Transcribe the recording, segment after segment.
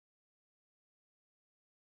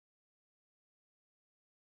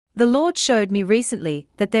The Lord showed me recently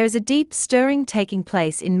that there is a deep stirring taking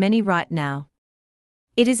place in many right now.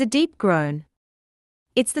 It is a deep groan.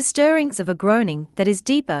 It's the stirrings of a groaning that is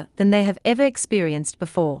deeper than they have ever experienced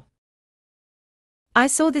before. I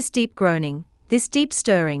saw this deep groaning, this deep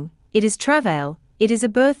stirring. It is travail, it is a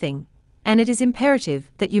birthing, and it is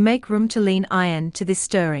imperative that you make room to lean in to this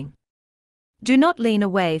stirring. Do not lean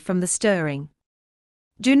away from the stirring.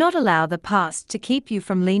 Do not allow the past to keep you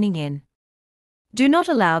from leaning in. Do not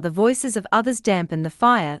allow the voices of others dampen the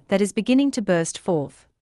fire that is beginning to burst forth.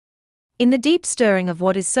 In the deep stirring of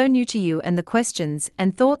what is so new to you and the questions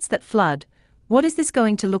and thoughts that flood, what is this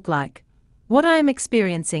going to look like? What I am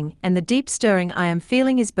experiencing and the deep stirring I am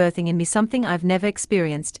feeling is birthing in me something I've never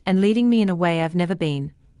experienced and leading me in a way I've never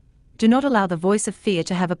been. Do not allow the voice of fear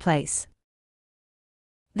to have a place.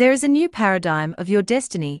 There is a new paradigm of your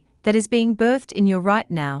destiny that is being birthed in you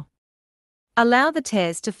right now. Allow the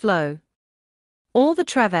tears to flow. All the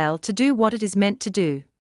travail to do what it is meant to do.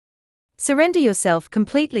 Surrender yourself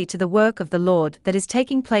completely to the work of the Lord that is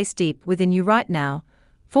taking place deep within you right now,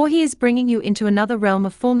 for He is bringing you into another realm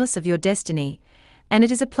of fullness of your destiny, and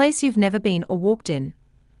it is a place you've never been or walked in.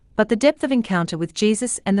 But the depth of encounter with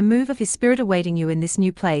Jesus and the move of His Spirit awaiting you in this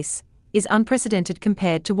new place is unprecedented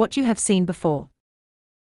compared to what you have seen before.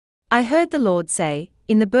 I heard the Lord say,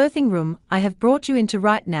 "In the birthing room I have brought you into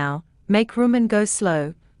right now, make room and go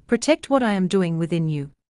slow, protect what I am doing within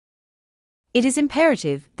you." It is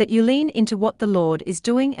imperative that you lean into what the Lord is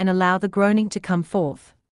doing and allow the groaning to come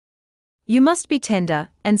forth. You must be tender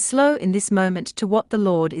and slow in this moment to what the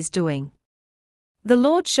Lord is doing. The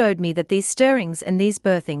Lord showed me that these stirrings and these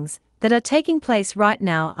birthings that are taking place right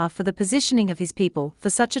now are for the positioning of His people for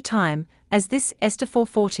such a time as this. Esther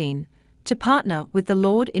 4:14, to partner with the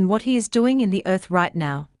Lord in what He is doing in the earth right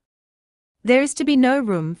now. There is to be no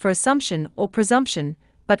room for assumption or presumption,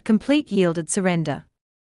 but complete yielded surrender.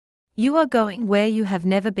 You are going where you have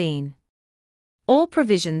never been. All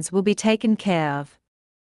provisions will be taken care of.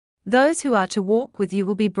 Those who are to walk with you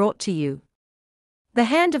will be brought to you. The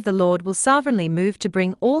hand of the Lord will sovereignly move to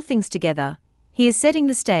bring all things together. He is setting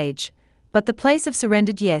the stage, but the place of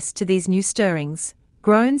surrendered yes to these new stirrings,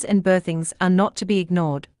 groans and birthings are not to be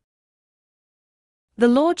ignored. The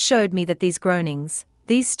Lord showed me that these groanings,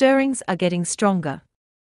 these stirrings are getting stronger.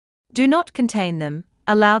 Do not contain them,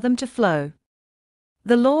 allow them to flow.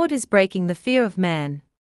 The Lord is breaking the fear of man.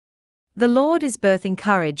 The Lord is birthing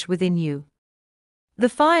courage within you. The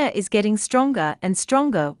fire is getting stronger and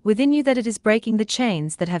stronger within you that it is breaking the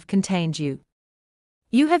chains that have contained you.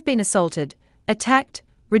 You have been assaulted, attacked,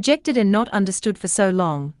 rejected and not understood for so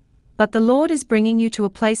long, but the Lord is bringing you to a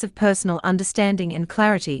place of personal understanding and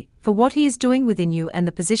clarity for what He is doing within you and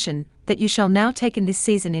the position that you shall now take in this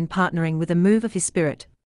season in partnering with a move of His Spirit.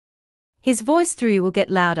 His voice through you will get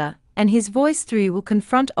louder, and His voice through you will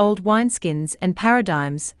confront old wineskins and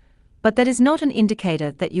paradigms, but that is not an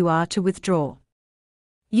indicator that you are to withdraw.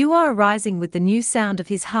 You are arising with the new sound of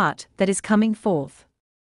His heart that is coming forth.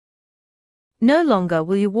 No longer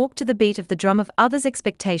will you walk to the beat of the drum of others'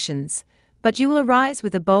 expectations, but you will arise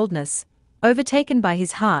with a boldness, overtaken by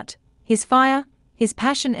His heart, His fire, His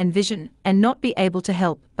passion and vision, and not be able to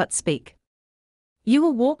help but speak. You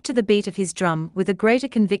will walk to the beat of His drum with a greater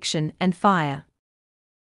conviction and fire.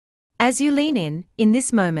 As you lean in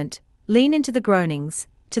this moment, lean into the groanings,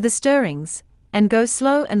 to the stirrings, and go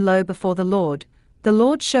slow and low before the Lord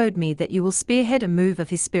showed me that you will spearhead a move of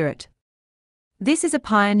His Spirit. This is a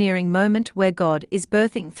pioneering moment where God is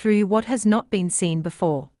birthing through you what has not been seen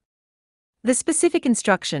before. The specific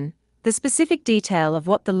instruction, the specific detail of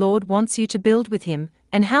what the Lord wants you to build with Him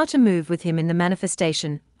and how to move with Him in the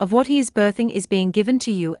manifestation of what He is birthing is being given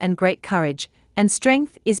to you, and great courage and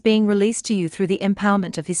strength is being released to you through the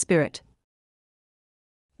empowerment of His Spirit.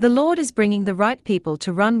 The Lord is bringing the right people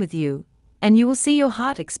to run with you, and you will see your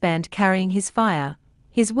heart expand carrying His fire,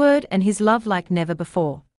 His word and His love like never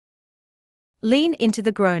before. Lean into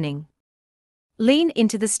the groaning. Lean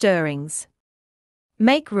into the stirrings.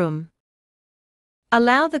 Make room.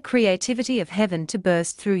 Allow the creativity of heaven to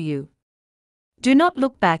burst through you. Do not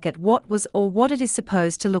look back at what was or what it is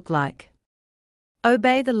supposed to look like.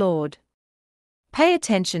 Obey the Lord. Pay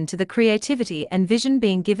attention to the creativity and vision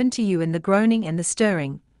being given to you in the groaning and the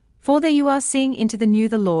stirring, for there you are seeing into the new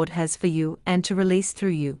the Lord has for you and to release through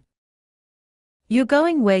you. You're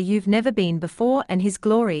going where you've never been before, and His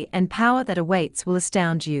glory and power that awaits will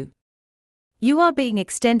astound you. You are being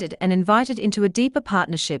extended and invited into a deeper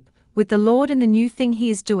partnership with the Lord in the new thing He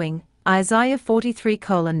is doing, Isaiah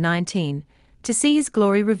 43:19, to see His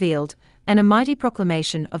glory revealed, and a mighty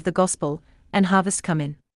proclamation of the gospel, and harvest come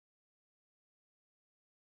in.